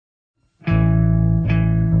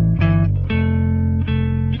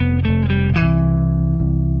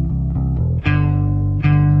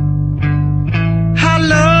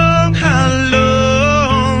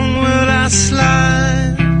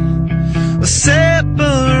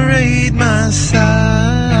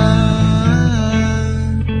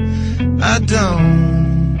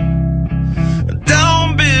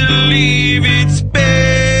don't believe it's been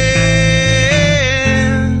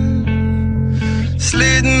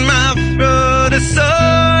slitting my throat, that's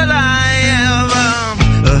all I have.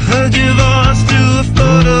 I heard your voice through a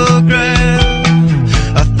photograph.